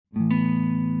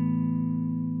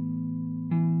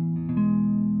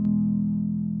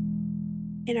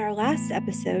In our last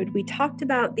episode, we talked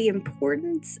about the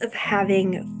importance of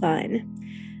having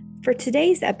fun. For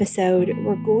today's episode,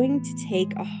 we're going to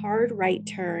take a hard right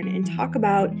turn and talk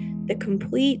about the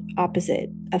complete opposite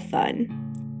of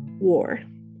fun: war.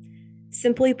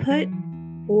 Simply put,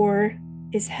 war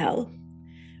is hell.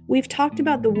 We've talked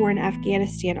about the war in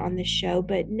Afghanistan on this show,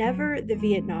 but never the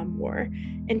Vietnam War.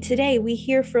 And today we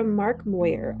hear from Mark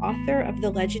Moyer, author of the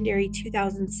legendary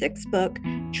 2006 book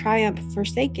Triumph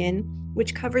Forsaken,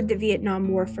 which covered the Vietnam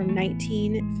War from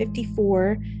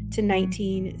 1954 to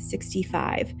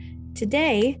 1965.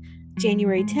 Today,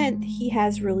 January 10th, he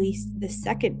has released the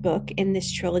second book in this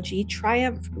trilogy,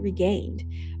 Triumph Regained,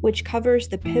 which covers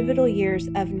the pivotal years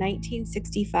of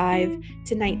 1965 to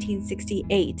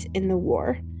 1968 in the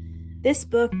war. This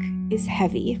book is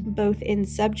heavy, both in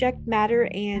subject matter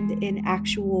and in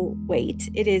actual weight.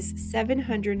 It is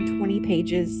 720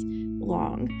 pages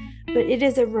long, but it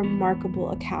is a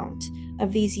remarkable account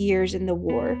of these years in the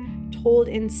war, told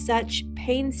in such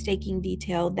painstaking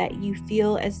detail that you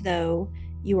feel as though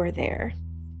you are there.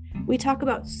 We talk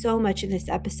about so much in this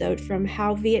episode, from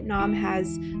how Vietnam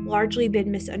has largely been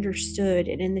misunderstood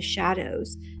and in the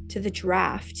shadows, to the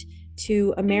draft,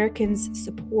 to Americans'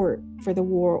 support for the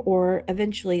war or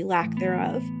eventually lack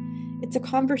thereof. It's a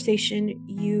conversation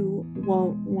you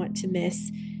won't want to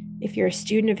miss if you're a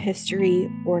student of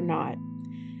history or not.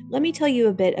 Let me tell you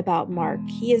a bit about Mark.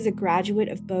 He is a graduate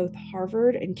of both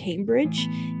Harvard and Cambridge.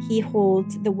 He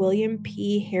holds the William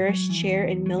P. Harris Chair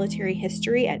in Military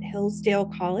History at Hillsdale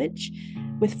College,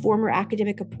 with former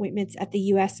academic appointments at the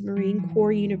U.S. Marine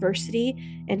Corps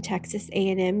University and Texas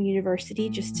A&M University,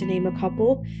 just to name a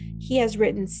couple. He has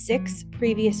written 6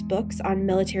 previous books on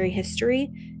military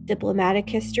history, diplomatic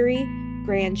history,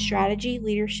 grand strategy,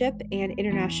 leadership, and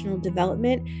international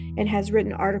development, and has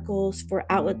written articles for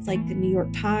outlets like the New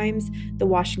York Times, the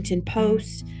Washington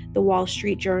Post, the Wall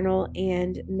Street Journal,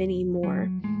 and many more.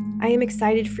 I am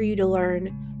excited for you to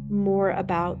learn more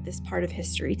about this part of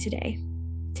history today.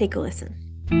 Take a listen.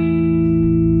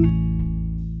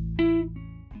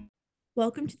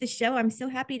 Welcome to the show. I'm so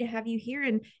happy to have you here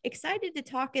and excited to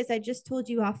talk, as I just told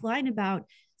you offline, about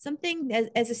something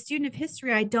as a student of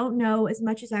history I don't know as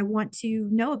much as I want to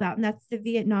know about, and that's the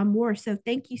Vietnam War. So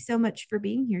thank you so much for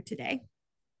being here today.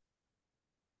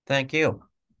 Thank you.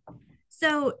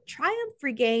 So Triumph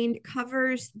Regained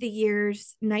covers the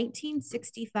years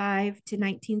 1965 to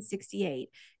 1968.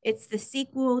 It's the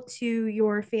sequel to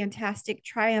your fantastic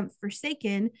Triumph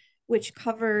Forsaken, which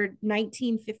covered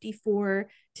 1954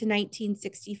 to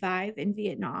 1965 in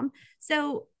Vietnam.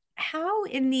 So how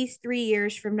in these 3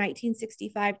 years from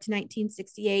 1965 to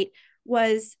 1968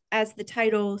 was, as the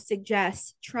title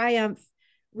suggests, Triumph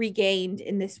regained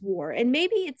in this war? And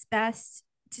maybe it's best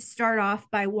to start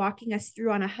off by walking us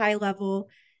through, on a high level,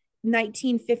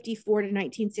 1954 to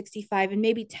 1965, and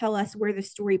maybe tell us where the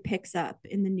story picks up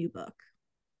in the new book.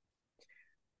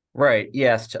 Right.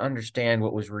 Yes. To understand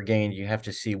what was regained, you have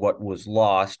to see what was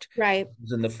lost. Right.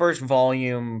 In the first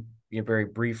volume, very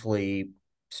briefly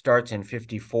starts in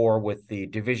 54 with the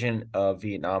division of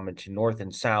Vietnam into North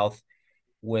and South,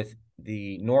 with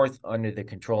the North under the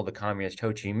control of the communist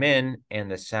Ho Chi Minh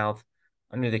and the South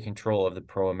under the control of the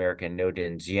pro-American Ngo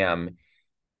Dinh Diem.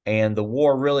 And the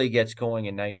war really gets going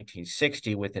in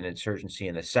 1960 with an insurgency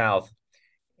in the South.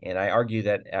 And I argue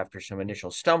that after some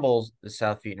initial stumbles, the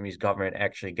South Vietnamese government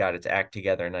actually got its act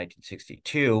together in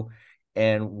 1962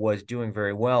 and was doing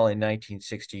very well in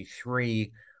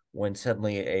 1963, when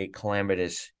suddenly a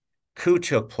calamitous coup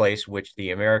took place, which the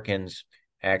Americans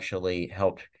actually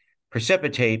helped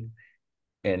precipitate.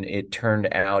 And it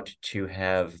turned out to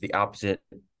have the opposite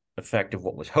effect of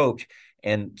what was hoped.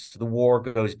 And so the war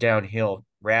goes downhill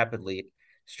rapidly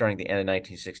starting the end of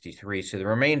 1963. So the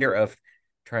remainder of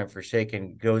Triumph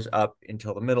Forsaken goes up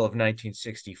until the middle of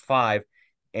 1965.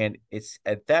 And it's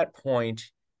at that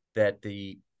point that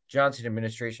the Johnson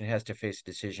administration has to face a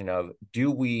decision of,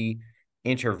 do we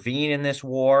intervene in this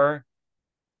war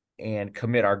and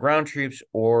commit our ground troops,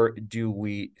 or do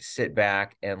we sit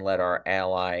back and let our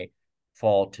ally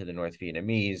fall to the North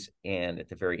Vietnamese? And at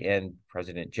the very end,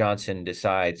 President Johnson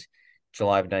decides,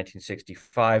 July of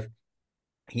 1965,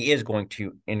 he is going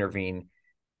to intervene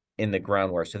in the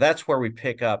ground war. So that's where we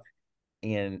pick up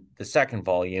in the second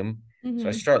volume. So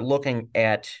I start looking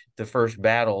at the first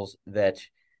battles that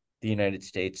the United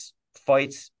States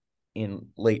fights in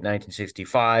late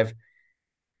 1965,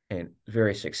 and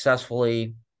very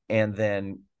successfully. And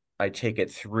then I take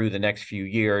it through the next few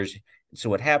years. So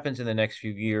what happens in the next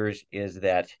few years is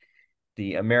that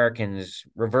the Americans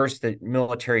reverse the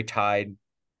military tide.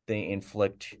 They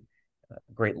inflict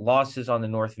great losses on the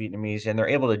North Vietnamese, and they're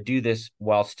able to do this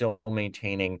while still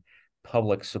maintaining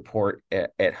public support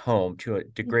at home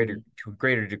Mhm. to a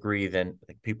greater degree than I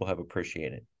think people have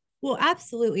appreciated. Well,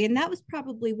 absolutely. And that was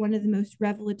probably one of the most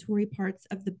revelatory parts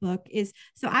of the book is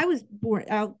so I was born,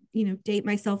 I'll, date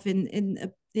myself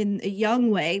in a young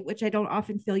way, which I don't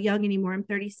often feel young anymore. I'm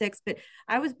 36, but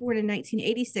I was born in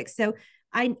 1986. So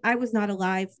I was not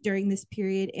alive during this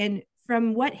period. And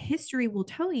from what history will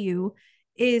tell you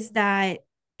is that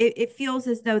it feels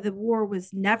as though the war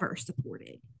was never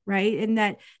supported, right? And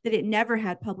that it never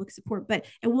had public support. But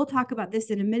and we'll talk about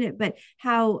this in a minute, but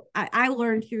how I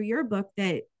learned through your book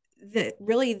that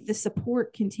really the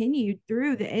support continued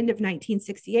through the end of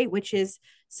 1968, which is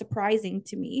surprising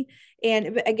to me.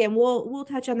 And again, we'll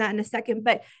touch on that in a second.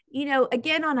 But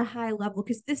again, on a high level,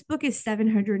 because this book is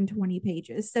 720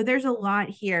 pages, so there's a lot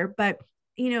here. But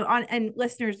on and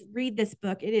listeners, read this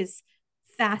book. It is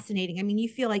fascinating. I mean, you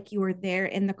feel like you were there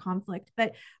in the conflict.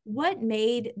 But what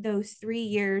made those 3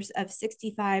 years of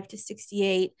 65 to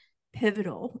 68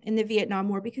 pivotal in the Vietnam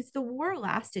War? Because the war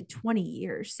lasted 20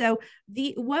 years. So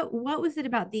the what was it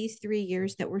about these 3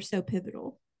 years that were so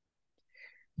pivotal?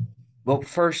 Well,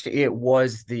 first, it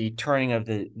was the turning of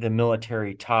the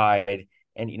military tide.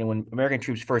 And, when American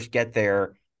troops first get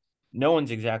there, no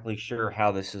one's exactly sure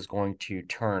how this is going to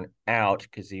turn out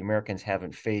because the Americans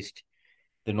haven't faced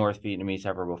the North Vietnamese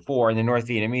ever before. And the North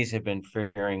Vietnamese have been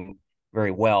faring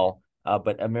very well.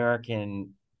 But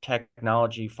American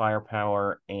technology,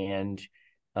 firepower, and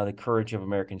the courage of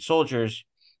American soldiers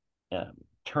uh,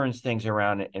 turns things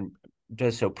around and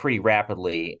does so pretty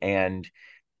rapidly. And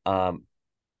um,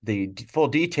 the full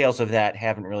details of that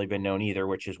haven't really been known either,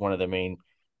 which is one of the main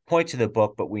points of the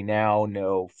book. But we now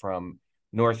know from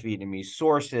North Vietnamese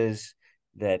sources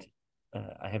that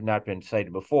I have not been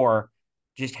cited before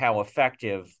just how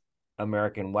effective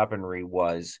American weaponry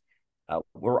was.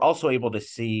 We're also able to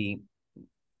see,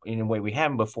 in a way we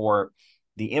haven't before,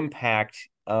 the impact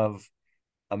of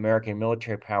American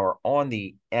military power on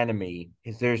the enemy,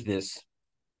 because there's this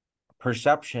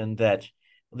perception that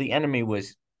the enemy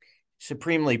was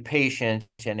supremely patient,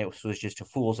 and it was just a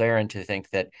fool's errand to think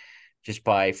that just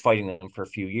by fighting them for a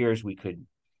few years we could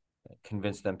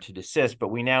convince them to desist. But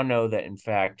we now know that in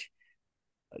fact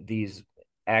these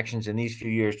actions in these few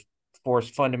years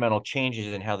forced fundamental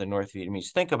changes in how the North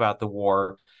Vietnamese think about the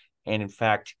war, and in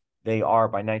fact they are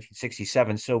by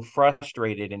 1967 so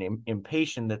frustrated and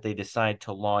impatient that they decide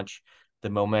to launch the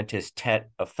momentous Tet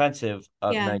Offensive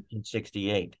of Yeah.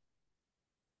 1968.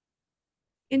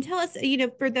 And tell us,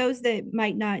 for those that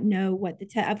might not know what the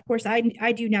Tet, of course, I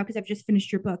do now because I've just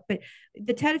finished your book, but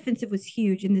the Tet Offensive was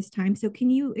huge in this time. So can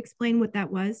you explain what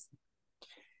that was?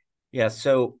 Yeah,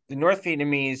 so the North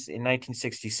Vietnamese in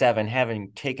 1967,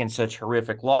 having taken such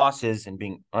horrific losses and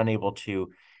being unable to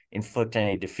inflict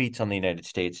any defeats on the United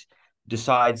States,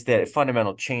 decides that a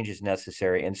fundamental change is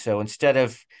necessary. And so instead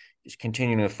of just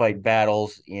continuing to fight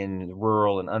battles in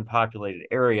rural and unpopulated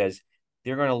areas,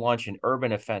 they're going to launch an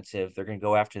urban offensive. They're going to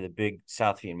go after the big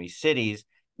South Vietnamese cities,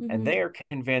 and Mm-hmm. they are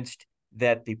convinced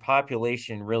that the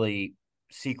population really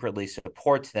secretly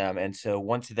supports them. And so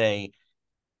once they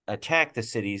attack the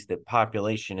cities, the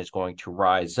population is going to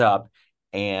rise up,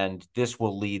 and this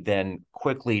will lead then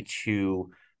quickly to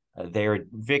their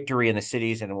victory in the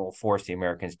cities, and it will force the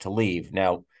Americans to leave.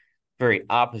 Now, very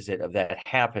opposite of that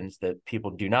happens, that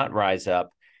people do not rise up,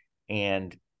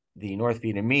 and the North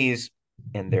Vietnamese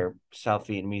and their South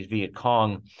Vietnamese Viet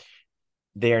Cong,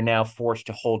 they are now forced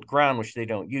to hold ground, which they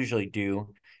don't usually do.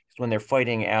 Because when they're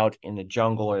fighting out in the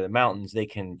jungle or the mountains, they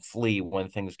can flee when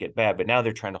things get bad. But now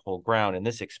they're trying to hold ground, and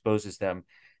this exposes them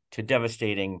to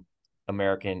devastating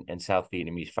American and South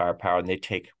Vietnamese firepower, and they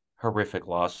take horrific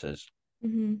losses.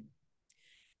 Mm-hmm.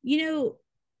 You know,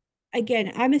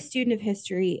 again, I'm a student of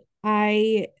history.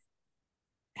 I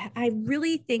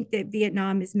really think that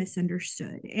Vietnam is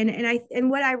misunderstood. And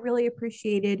what I really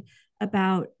appreciated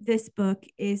about this book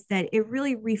is that it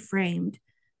really reframed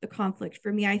the conflict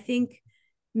for me. I think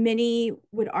many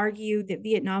would argue that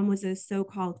Vietnam was a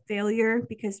so-called failure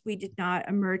because we did not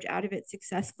emerge out of it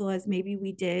successful as maybe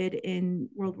we did in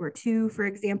World War II, for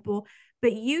example.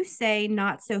 But you say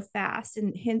not so fast,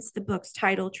 and hence the book's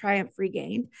title, Triumph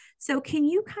Regained. So, can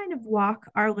you kind of walk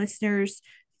our listeners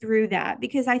through that?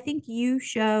 Because I think you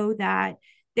show that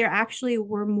there actually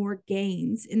were more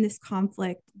gains in this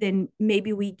conflict than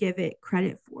maybe we give it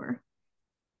credit for.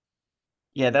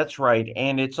 Yeah, that's right.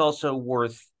 And it's also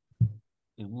worth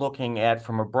looking at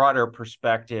from a broader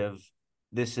perspective.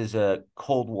 This is a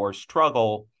Cold War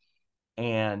struggle,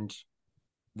 and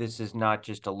this is not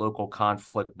just a local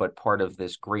conflict, but part of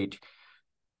this great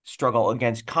struggle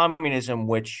against communism,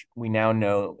 which we now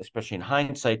know, especially in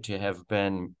hindsight, to have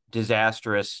been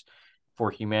disastrous for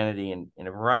humanity in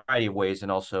a variety of ways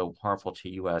and also harmful to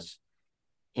U.S.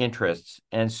 interests.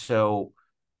 And so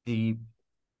the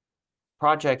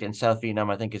project in South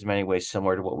Vietnam, I think, is in many ways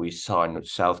similar to what we saw in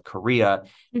South Korea.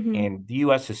 Mm-hmm. And the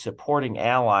U.S. is supporting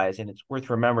allies. And it's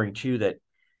worth remembering, too, that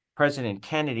President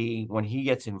Kennedy, when he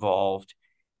gets involved,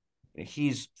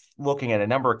 he's looking at a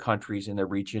number of countries in the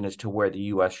region as to where the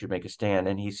U.S. should make a stand.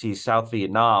 And he sees South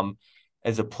Vietnam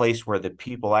as a place where the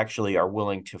people actually are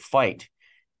willing to fight.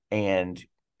 And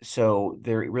so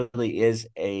there really is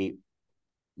a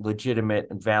legitimate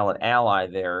and valid ally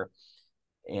there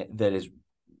that is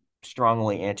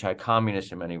strongly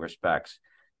anti-communist in many respects.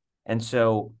 And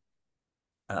so,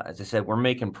 as I said, we're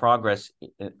making progress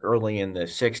early in the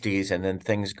 60s, and then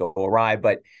things go awry,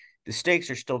 but the stakes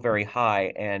are still very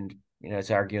high. And, as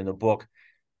I argue in the book,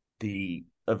 the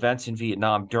events in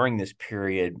Vietnam during this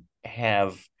period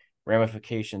have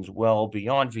ramifications well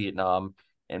beyond Vietnam,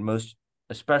 and most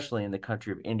especially in the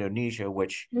country of Indonesia,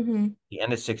 which Mm-hmm. the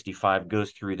end of 65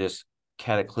 goes through this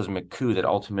cataclysmic coup that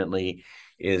ultimately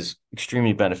is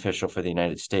extremely beneficial for the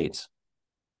United States.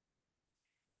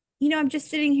 I'm just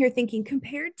sitting here thinking,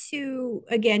 compared to,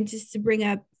 again, just to bring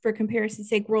up for comparison's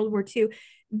sake, World War II,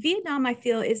 Vietnam, I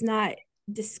feel, is not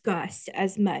discussed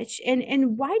as much.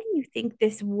 And why do you think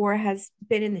this war has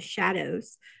been in the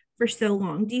shadows for so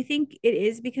long? Do you think it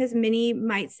is because many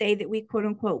might say that we quote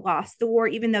unquote lost the war,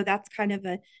 even though that's kind of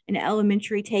an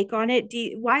elementary take on it?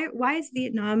 Why has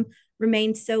Vietnam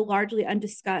remained so largely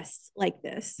undiscussed like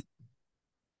this?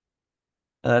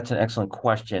 That's an excellent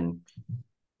question.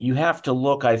 You have to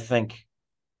look, I think,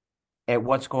 at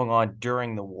what's going on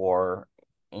during the war.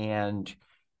 And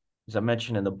as I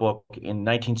mentioned in the book, in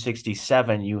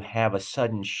 1967, you have a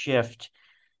sudden shift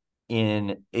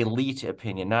in elite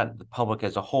opinion, not the public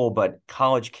as a whole, but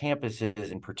college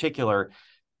campuses in particular.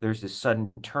 There's this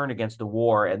sudden turn against the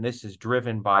war, and this is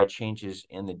driven by changes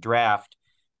in the draft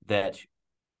that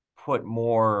put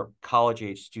more college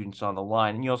age students on the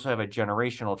line. And you also have a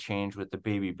generational change with the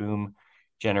baby boom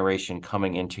generation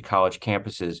coming into college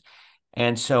campuses.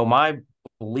 And so my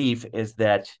belief is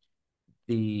that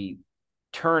the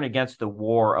turn against the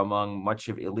war among much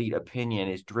of elite opinion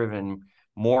is driven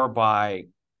more by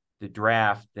the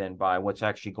draft than by what's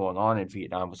actually going on in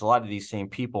Vietnam, because a lot of these same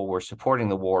people were supporting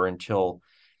the war until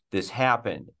this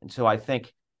happened. And so I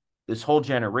think this whole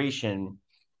generation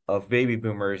of baby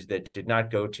boomers that did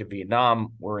not go to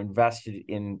Vietnam were invested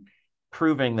in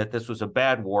proving that this was a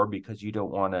bad war, because you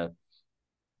don't want to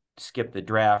skip the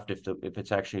draft if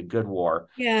it's actually a good war.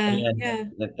 Yeah, and yeah.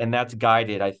 and that's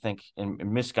guided, I think, and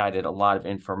misguided a lot of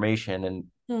information. And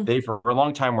Huh. they for a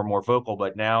long time were more vocal,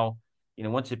 but now,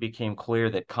 once it became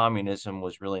clear that communism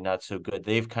was really not so good,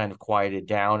 they've kind of quieted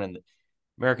down. And the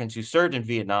Americans who served in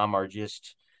Vietnam are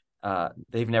just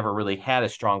they've never really had a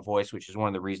strong voice, which is one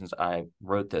of the reasons I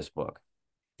wrote this book.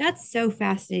 That's so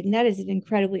fascinating. That is an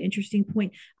incredibly interesting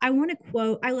point. I want to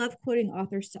quote, I love quoting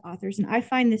authors to authors, and I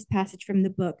find this passage from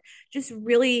the book just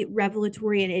really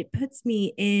revelatory, and it puts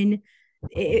me in.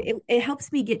 It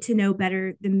helps me get to know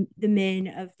better the men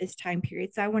of this time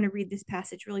period. So I want to read this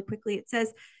passage really quickly. It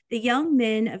says, the young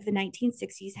men of the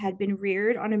 1960s had been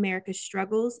reared on America's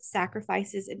struggles,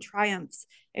 sacrifices, and triumphs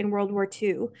in World War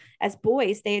II. As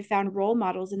boys, they had found role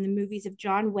models in the movies of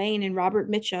John Wayne and Robert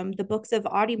Mitchum, the books of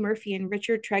Audie Murphy and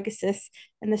Richard Tregesis,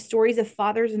 and the stories of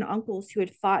fathers and uncles who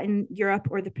had fought in Europe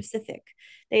or the Pacific.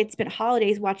 They had spent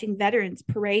holidays watching veterans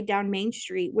parade down Main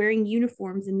Street wearing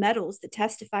uniforms and medals that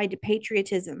testified to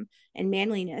patriotism and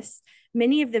manliness.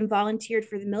 Many of them volunteered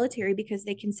for the military because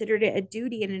they considered it a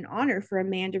duty and an honor for a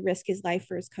man to risk his life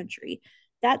for his country.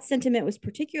 That sentiment was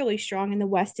particularly strong in the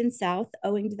West and South,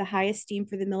 owing to the high esteem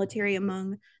for the military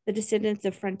among the descendants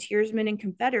of frontiersmen and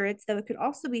Confederates, though it could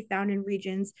also be found in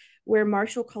regions where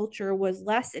martial culture was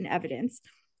less in evidence.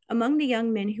 Among the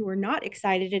young men who were not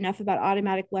excited enough about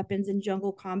automatic weapons and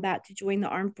jungle combat to join the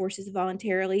armed forces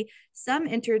voluntarily, some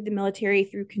entered the military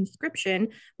through conscription,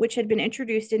 which had been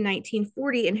introduced in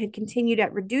 1940 and had continued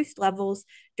at reduced levels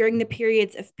during the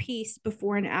periods of peace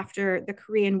before and after the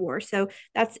Korean War. So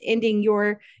that's ending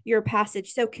your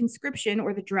passage. So conscription,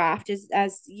 or the draft, is,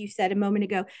 as you said a moment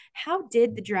ago, how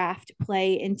did the draft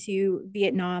play into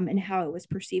Vietnam and how it was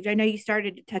perceived? I know you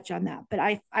started to touch on that, but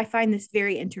I find this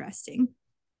very interesting.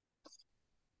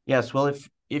 Yes, well,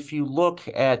 if you look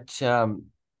at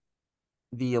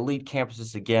the elite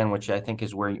campuses again, which I think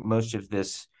is where most of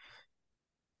this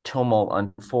tumult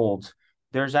unfolds,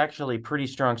 there's actually pretty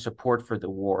strong support for the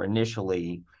war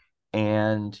initially.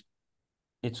 And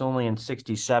it's only in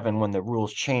 67 when the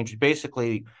rules changed.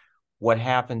 Basically, what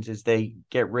happens is they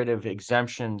get rid of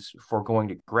exemptions for going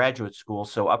to graduate school.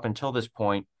 So up until this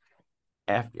point,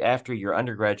 after your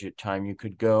undergraduate time, you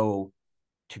could go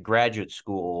to graduate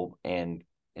school and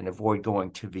avoid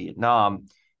going to Vietnam.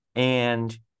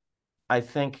 And I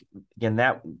think again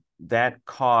that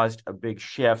caused a big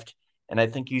shift. And I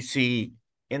think you see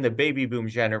in the baby boom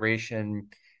generation,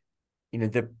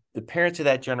 the parents of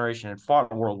that generation had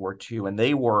fought World War II, and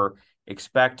they were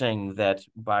expecting that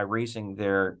by raising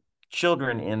their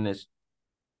children in this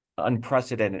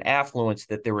unprecedented affluence,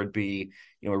 that there would be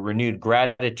a renewed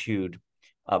gratitude.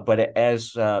 But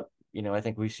as I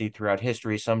think we see throughout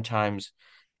history, sometimes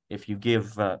if you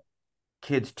give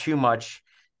kids too much,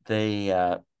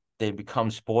 they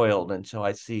become spoiled, and so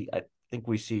I think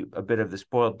we see a bit of the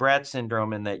spoiled brat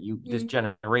syndrome in that this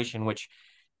generation, which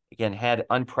again had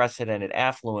unprecedented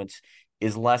affluence,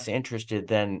 is less interested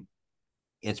than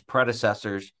its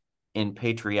predecessors in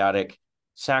patriotic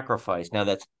sacrifice. Now,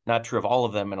 that's not true of all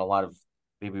of them, and a lot of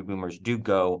baby boomers do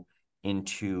go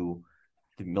into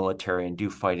the military and do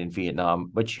fight in Vietnam,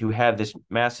 but you have this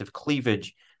massive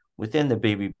cleavage within the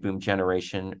baby boom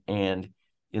generation, and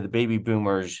the baby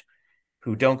boomers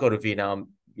who don't go to Vietnam,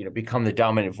 become the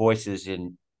dominant voices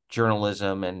in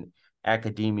journalism and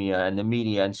academia and the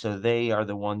media, and so they are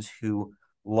the ones who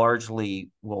largely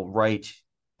will write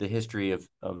the history of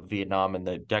Vietnam in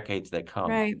the decades that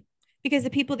come. Right. Because the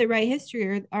people that write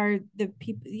history are the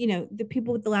people, the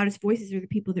people with the loudest voices are the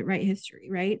people that write history,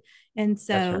 right? And That's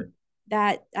so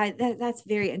right. that's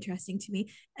very interesting to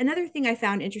me. Another thing I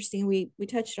found interesting, we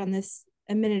touched on this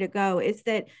a minute ago, is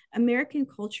that American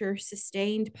culture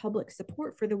sustained public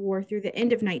support for the war through the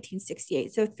end of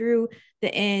 1968. So through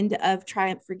the end of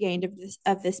Triumph Regained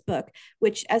of this book,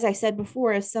 which, as I said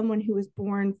before, as someone who was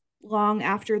born long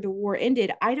after the war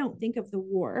ended, I don't think of the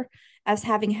war as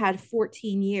having had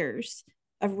 14 years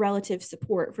of relative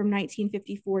support from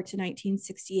 1954 to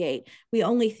 1968. We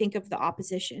only think of the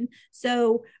opposition.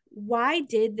 So why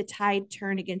did the tide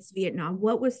turn against Vietnam?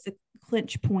 What was the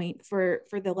clinch point for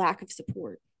the lack of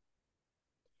support?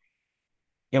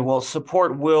 Yeah, well,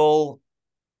 support will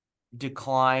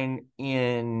decline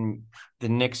in the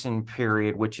Nixon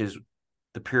period, which is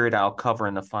the period I'll cover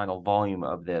in the final volume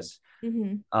of this.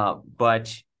 Mm-hmm.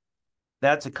 But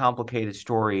that's a complicated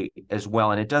story as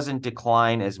well, and it doesn't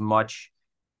decline as much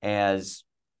as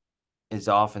is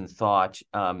often thought.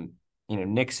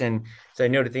 Nixon, as I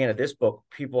note at the end of this book,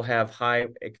 people have high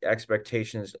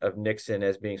expectations of Nixon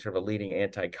as being sort of a leading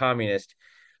anti-communist,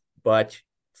 but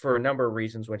for a number of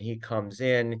reasons, when he comes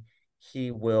in,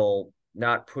 he will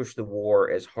not push the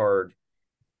war as hard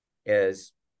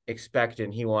as expected.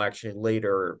 And he will actually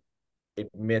later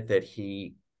admit that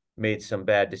he made some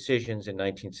bad decisions in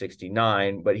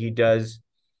 1969, but he does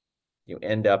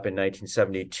end up in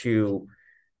 1972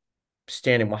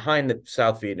 standing behind the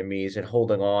South Vietnamese and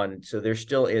holding on. So there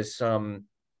still is some,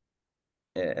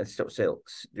 and still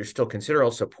there's still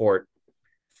considerable support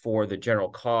for the general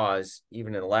cause,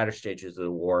 even in the latter stages of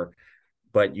the war.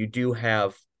 But you do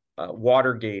have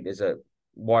Watergate is a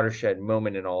watershed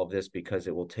moment in all of this because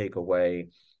it will take away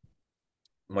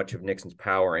much of Nixon's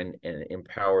power and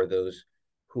empower those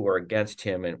who are against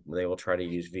him, and they will try to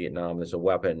use Vietnam as a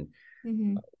weapon.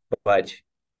 Mm-hmm. But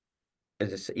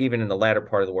even in the latter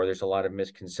part of the war, there's a lot of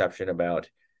misconception about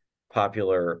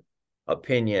popular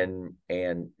opinion,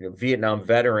 and Vietnam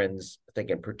veterans, I think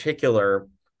in particular,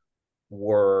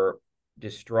 were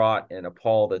distraught and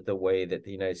appalled at the way that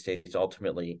the United States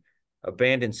ultimately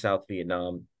abandoned South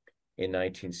Vietnam in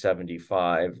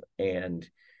 1975. And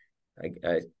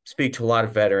I speak to a lot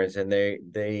of veterans, and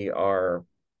they are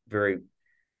very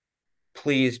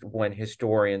pleased when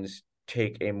historians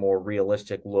take a more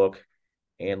realistic look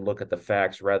and look at the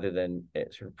facts rather than a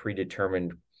sort of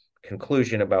predetermined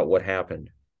conclusion about what happened.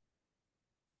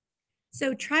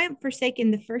 So, Triumph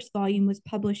Forsaken, the first volume, was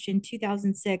published in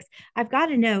 2006. I've got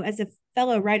to know, as a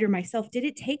fellow writer myself, did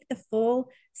it take the full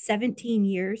 17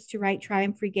 years to write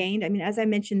Triumph Regained? I mean, as I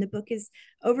mentioned, the book is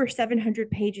over 700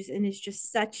 pages and is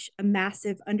just such a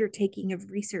massive undertaking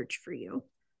of research for you.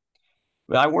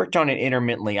 Well, I worked on it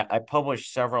intermittently. I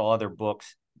published several other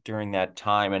books during that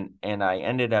time, and I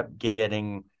ended up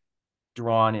getting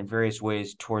drawn in various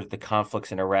ways towards the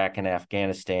conflicts in Iraq and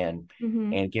Afghanistan.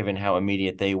 Mm-hmm. And given how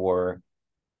immediate they were,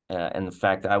 and the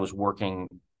fact that I was working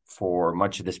for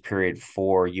much of this period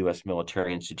for U.S.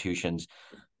 military institutions,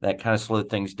 that kind of slowed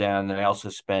things down. And I also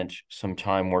spent some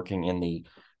time working in the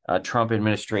Trump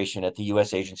administration at the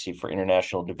U.S. Agency for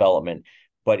International Development.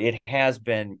 But it has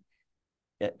been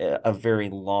a very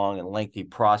long and lengthy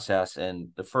process. And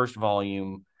the first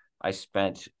volume, I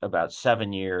spent about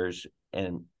 7 years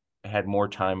and had more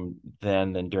time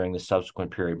then than during the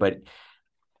subsequent period. But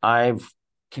I've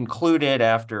concluded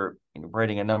after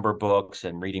writing a number of books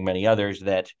and reading many others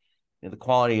that the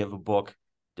quality of a book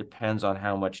depends on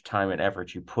how much time and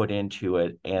effort you put into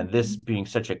it. And this being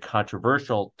such a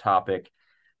controversial topic,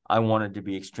 I wanted to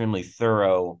be extremely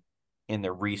thorough in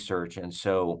the research. And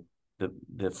so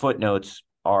the footnotes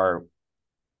are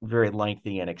very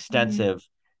lengthy and extensive.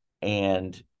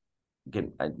 And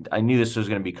again, I knew this was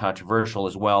going to be controversial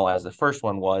as well as the first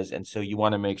one was. And so you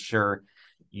want to make sure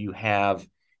you have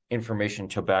information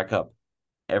to back up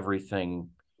everything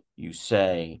you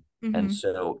say. And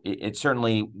so it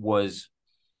certainly was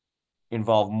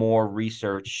involved more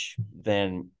research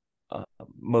than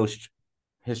most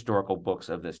historical books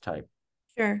of this type.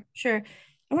 Sure, sure.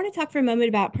 I want to talk for a moment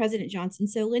about President Johnson.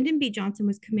 So Lyndon B. Johnson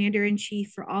was commander in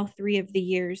chief for all three of the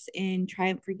years in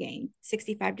Triumph Regained,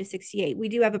 65 to 68. We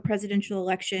do have a presidential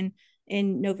election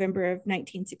in November of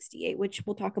 1968, which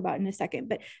we'll talk about in a second.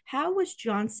 But how was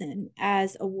Johnson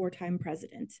as a wartime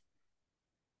president?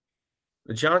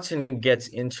 Johnson gets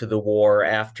into the war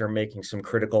after making some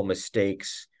critical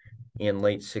mistakes in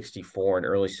late 64 and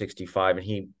early 65, and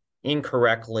he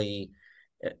incorrectly,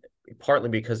 partly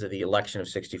because of the election of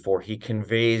 64, he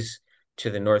conveys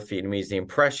to the North Vietnamese the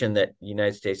impression that the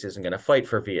United States isn't going to fight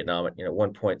for Vietnam. At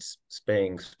one point,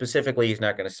 saying specifically he's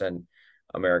not going to send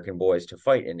American boys to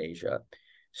fight in Asia.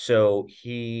 So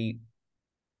he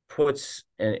puts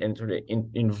and sort of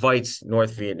invites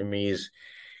North Vietnamese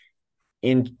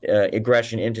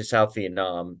aggression into South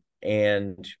Vietnam,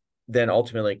 and then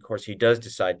ultimately, of course, he does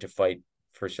decide to fight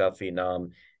for South Vietnam,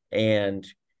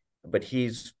 but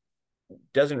he's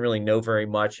doesn't really know very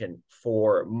much, and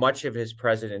for much of his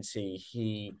presidency,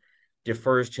 he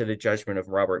defers to the judgment of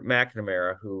Robert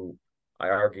McNamara, who I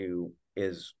argue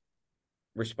is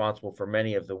responsible for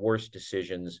many of the worst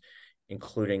decisions,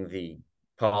 including the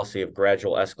policy of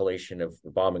gradual escalation of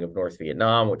the bombing of North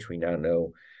Vietnam, which we now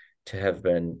know to have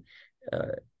been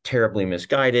terribly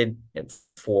misguided, and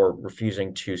for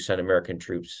refusing to send American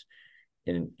troops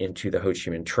into the Ho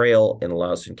Chi Minh Trail in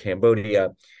Laos and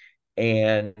Cambodia.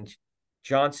 And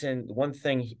Johnson, one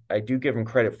thing I do give him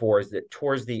credit for is that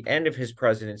towards the end of his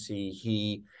presidency,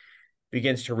 he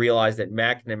begins to realize that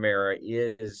McNamara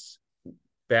is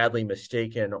badly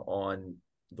mistaken on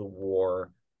the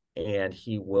war, and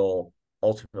he will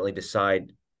ultimately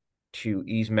decide to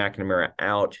ease McNamara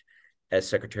out as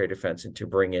Secretary of Defense and to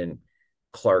bring in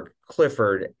Clark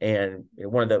Clifford. And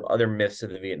one of the other myths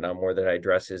of the Vietnam War that I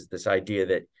address is this idea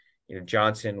that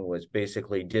Johnson was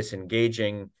basically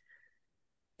disengaging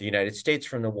the United States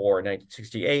from the war in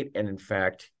 1968, and in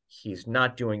fact, he's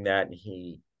not doing that, and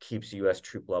he keeps U.S.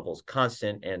 troop levels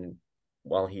constant. And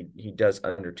while he does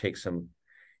undertake some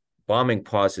bombing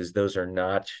pauses, those are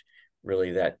not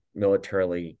really that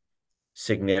militarily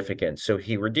significant. So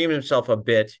he redeemed himself a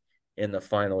bit in the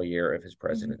final year of his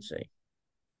presidency.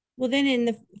 Well, then in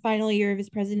the final year of his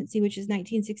presidency, which is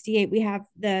 1968, we have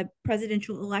the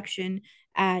presidential election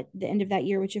at the end of that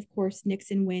year, which of course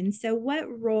Nixon wins. So what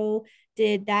role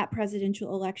did that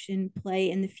presidential election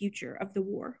play in the future of the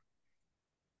war?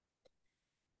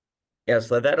 Yeah,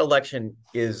 so that election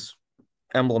is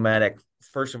emblematic,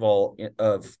 first of all,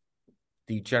 of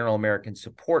the general American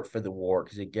support for the war,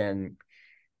 because again,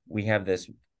 we have this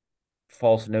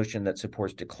false notion that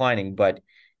support's declining, but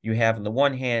you have on the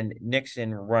one hand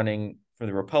Nixon running for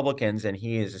the Republicans, and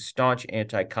he is a staunch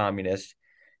anti-communist,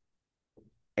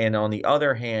 and on the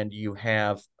other hand you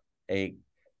have a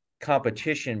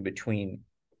competition between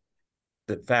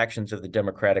the factions of the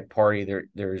Democratic Party.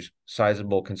 There's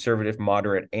sizable conservative,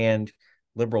 moderate, and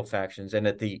liberal factions, and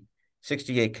at the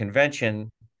 68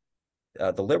 convention,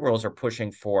 the liberals are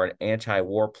pushing for an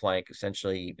anti-war plank,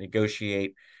 essentially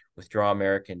negotiate, withdraw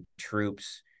American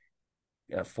troops,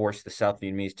 force the South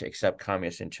Vietnamese to accept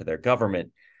communists into their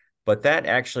government. But that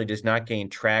actually does not gain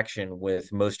traction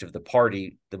with most of the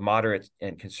party. The moderates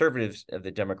and conservatives of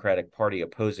the Democratic Party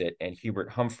oppose it, and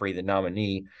Hubert Humphrey, the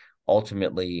nominee,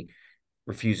 ultimately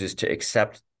refuses to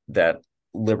accept that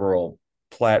liberal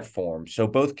platform. So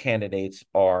both candidates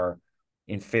are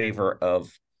in favor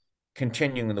of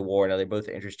continuing the war. Now, they're both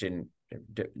interested in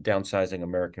downsizing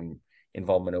American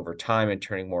involvement over time and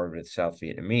turning more of it to South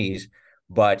Vietnamese.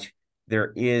 But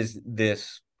there is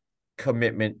this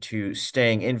commitment to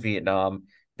staying in Vietnam.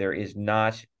 There is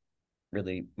not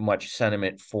really much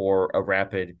sentiment for a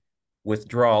rapid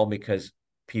withdrawal because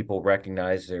people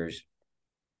recognize there's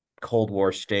Cold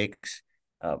War stakes.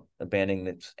 Abandoning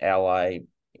its ally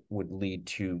would lead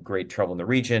to great trouble in the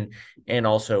region and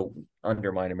also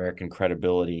undermine American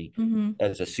credibility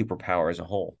as a superpower as a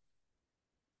whole.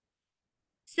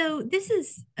 So this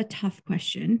is a tough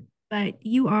question, but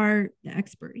you are the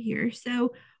expert here.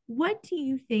 So what do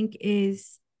you think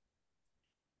is,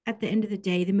 at the end of the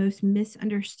day, the most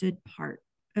misunderstood part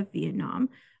of Vietnam.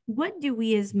 What do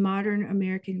we as modern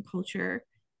American culture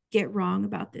get wrong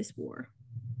about this war?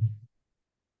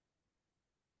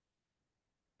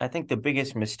 I think the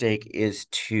biggest mistake is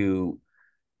to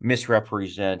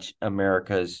misrepresent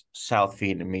America's South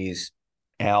Vietnamese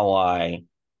ally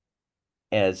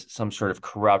as some sort of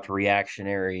corrupt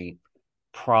reactionary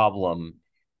problem.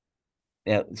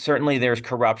 Certainly, there's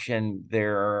corruption.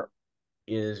 There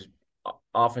is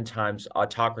oftentimes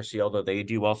autocracy, although they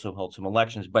do also hold some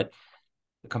elections. But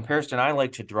the comparison I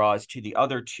like to draw is to the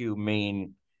other two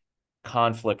main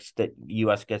conflicts that the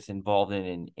U.S. gets involved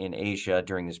in Asia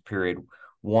during this period.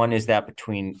 One is that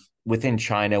within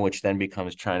China, which then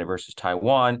becomes China versus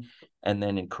Taiwan, and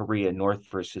then in Korea, North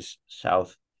versus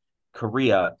South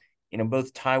Korea.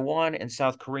 Both Taiwan and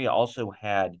South Korea also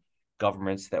had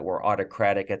governments that were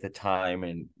autocratic at the time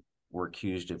and were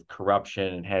accused of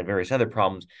corruption and had various other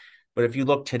problems. But if you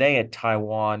look today at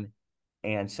Taiwan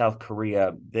and South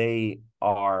Korea, they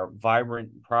are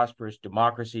vibrant, prosperous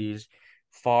democracies,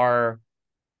 far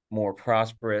more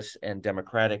prosperous and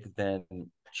democratic than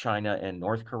China and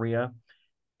North Korea.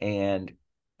 And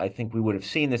I think we would have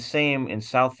seen the same in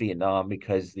South Vietnam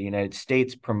because the United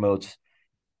States promotes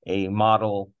a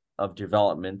model of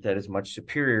development that is much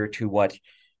superior to what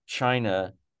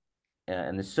China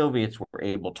and the Soviets were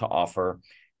able to offer.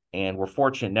 And we're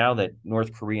fortunate now that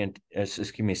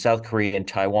South Korea and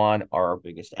Taiwan are our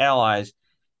biggest allies,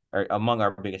 or among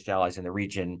our biggest allies in the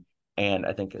region. And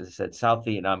I think, as I said, South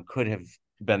Vietnam could have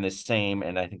been the same.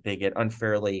 And I think they get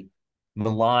unfairly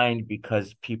maligned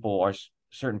because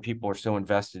certain people are so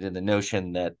invested in the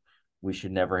notion that we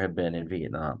should never have been in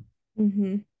Vietnam.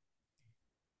 Mm-hmm.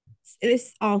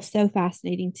 It's all so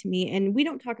fascinating to me, and we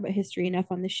don't talk about history enough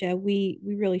on the show. We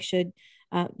really should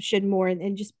more,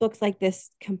 and just books like this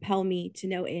compel me to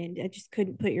no end. I just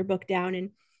couldn't put your book down. And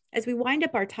as we wind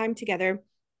up our time together,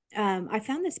 I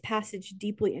found this passage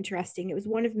deeply interesting. It was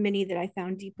one of many that I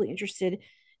found deeply interesting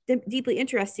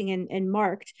and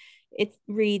marked. It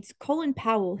reads: Colin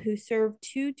Powell, who served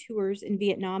 2 tours in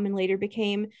Vietnam and later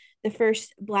became the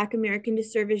first Black American to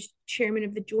serve as chairman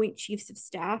of the Joint Chiefs of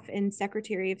Staff and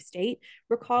Secretary of State,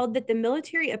 recalled that the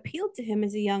military appealed to him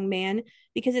as a young man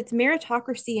because its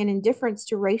meritocracy and indifference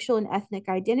to racial and ethnic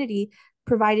identity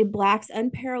provided Blacks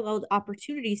unparalleled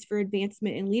opportunities for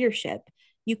advancement and leadership.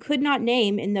 You could not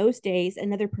name in those days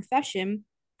another profession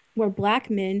where Black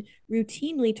men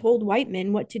routinely told white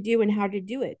men what to do and how to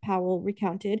do it, Powell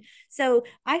recounted. So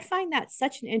I find that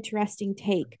such an interesting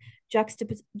take,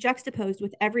 juxtaposed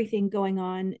with everything going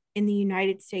on in the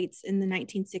United States in the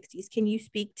 1960s. Can you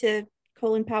speak to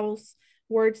Colin Powell's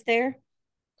words there?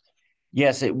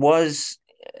 Yes, it was,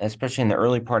 especially in the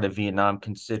early part of Vietnam,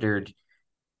 considered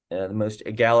the most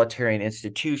egalitarian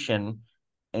institution.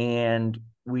 And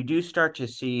we do start to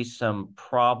see some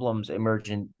problems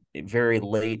emerging very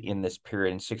late in this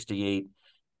period in 68.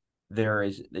 There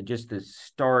is just the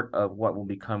start of what will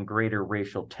become greater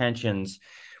racial tensions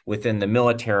within the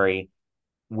military,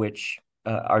 which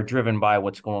are driven by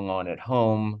what's going on at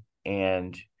home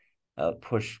and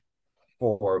push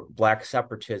for Black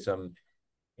separatism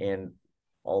and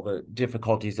all the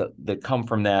difficulties that come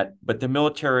from that. But the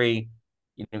military,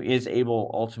 is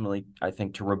able ultimately, I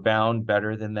think, to rebound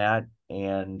better than that.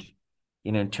 And,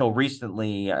 until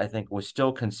recently, I think was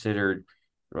still considered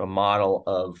a model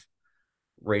of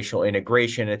racial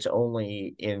integration. It's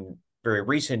only in very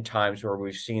recent times where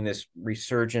we've seen this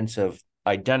resurgence of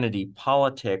identity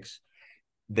politics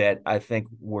that I think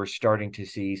we're starting to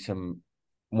see some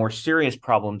more serious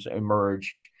problems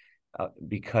emerge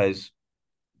because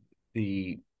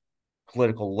the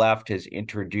political left has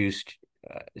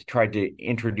tried to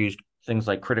introduce things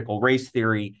like critical race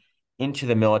theory into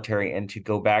the military and to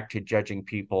go back to judging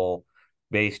people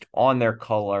based on their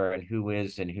color and who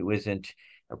is and who isn't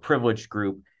a privileged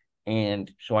group.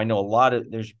 And so I know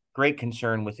there's great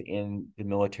concern within the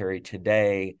military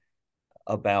today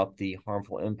about the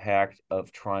harmful impact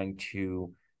of trying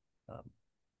to um,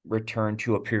 return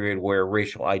to a period where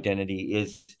racial identity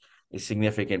is a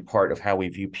significant part of how we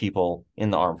view people in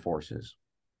the armed forces.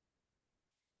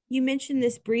 You mentioned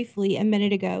this briefly a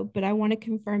minute ago, but I want to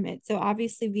confirm it. So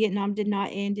obviously Vietnam did not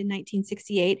end in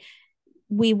 1968.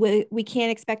 We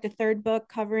can't expect a third book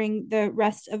covering the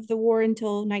rest of the war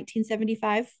until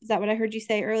 1975. Is that what I heard you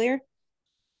say earlier?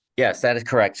 Yes, that is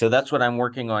correct. So that's what I'm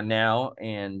working on now.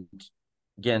 And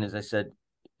again, as I said,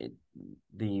 it,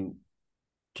 the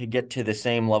to get to the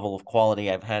same level of quality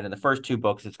I've had in the first 2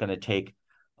 books, it's going to take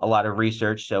a lot of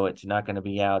research. So it's not going to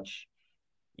be out,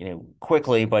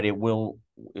 quickly, but it will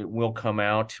come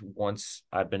out once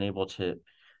I've been able to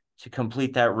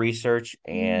complete that research.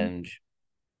 Mm-hmm. And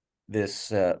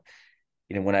this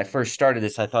when I first started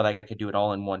this, I thought I could do it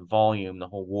all in one volume, the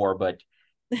whole war, but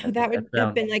That I would have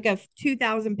found, been like a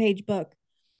 2,000-page book.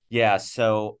 yeah,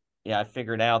 so yeah, I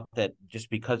figured out that just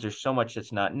because there's so much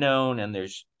that's not known and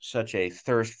there's such a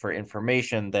thirst for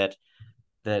information that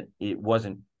it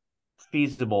wasn't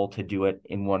feasible to do it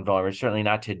in one volume, or certainly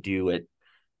not to do it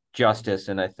justice.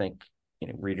 And I think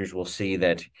readers will see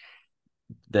that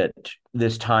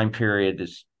this time period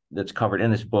that's covered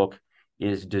in this book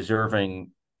is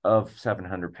deserving of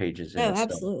 700 pages in Oh, itself.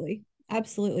 absolutely.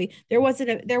 Absolutely. There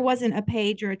wasn't a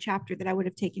page or a chapter that I would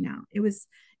have taken out. It was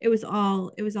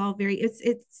all very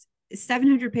it's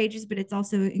 700 pages, but it's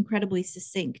also incredibly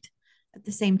succinct at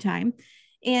the same time.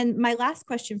 And my last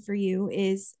question for you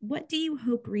is, what do you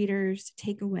hope readers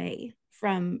take away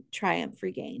from Triumph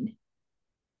Regained?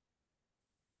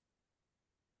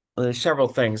 Well, there's several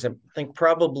things. I think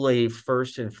probably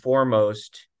first and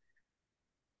foremost,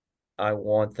 I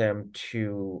want them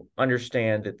to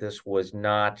understand that this was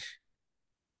not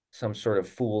some sort of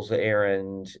fool's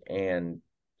errand and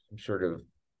some sort of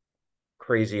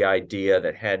crazy idea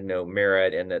that had no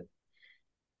merit, and that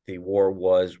the war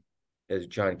was, as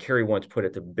John Kerry once put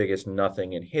it, the biggest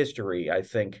nothing in history. I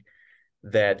think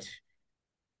that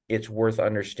it's worth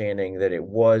understanding that it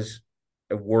was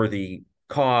a worthy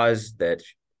cause, that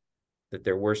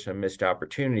there were some missed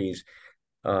opportunities,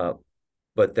 uh,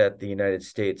 but that the United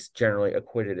States generally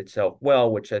acquitted itself well,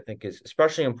 which I think is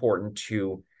especially important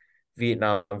to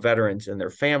Vietnam veterans and their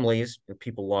families.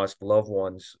 People lost loved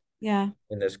ones Yeah.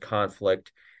 in this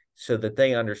conflict, so that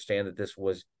they understand that this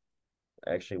was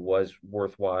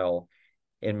worthwhile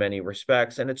in many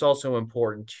respects. And it's also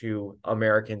important to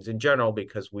Americans in general,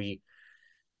 because we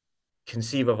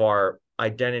conceive of our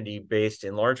identity based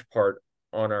in large part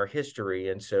on our history.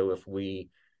 And so if we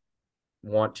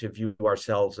want to view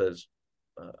ourselves as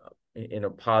in a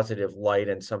positive light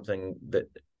and something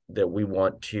that we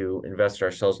want to invest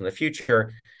ourselves in the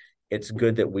future, it's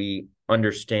good that we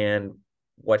understand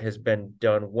what has been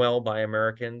done well by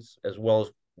Americans as well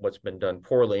as what's been done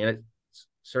poorly. And it's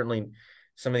certainly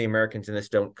some of the Americans in this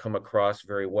don't come across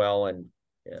very well. And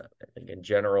I think in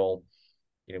general,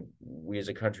 we as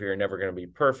a country are never going to be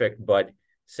perfect, but at the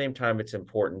same time, it's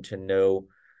important to know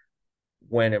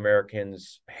when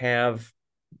Americans have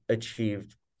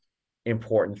achieved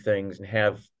important things and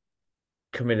have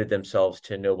committed themselves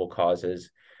to noble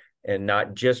causes, and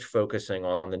not just focusing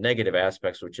on the negative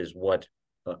aspects, which is what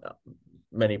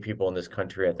many people in this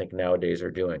country, I think, nowadays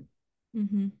are doing.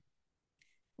 Mm-hmm.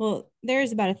 Well,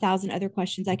 there's about 1,000 other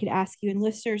questions I could ask you. And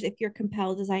listeners, if you're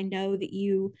compelled, as I know that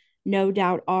you no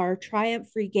doubt are, Triumph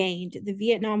Regained, the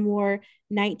Vietnam War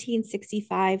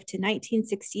 1965 to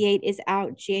 1968 is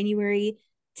out January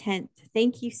 10th.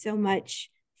 Thank you so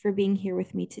much for being here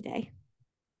with me today.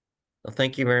 Well,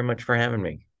 thank you very much for having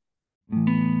me.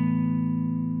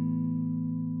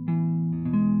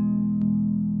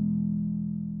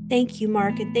 Thank you,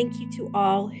 Mark, and thank you to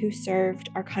all who served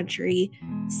our country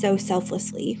so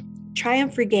selflessly.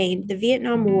 Triumph Regained, the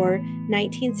Vietnam War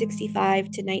 1965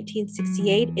 to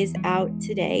 1968 is out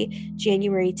today,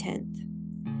 January 10th.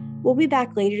 We'll be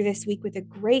back later this week with a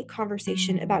great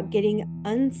conversation about getting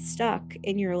unstuck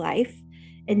in your life.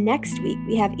 And next week,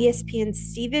 we have ESPN's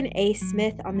Stephen A.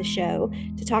 Smith on the show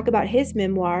to talk about his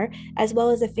memoir, as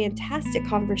well as a fantastic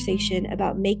conversation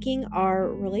about making our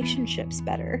relationships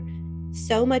better.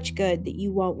 So much good that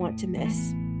you won't want to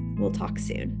miss. We'll talk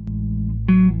soon.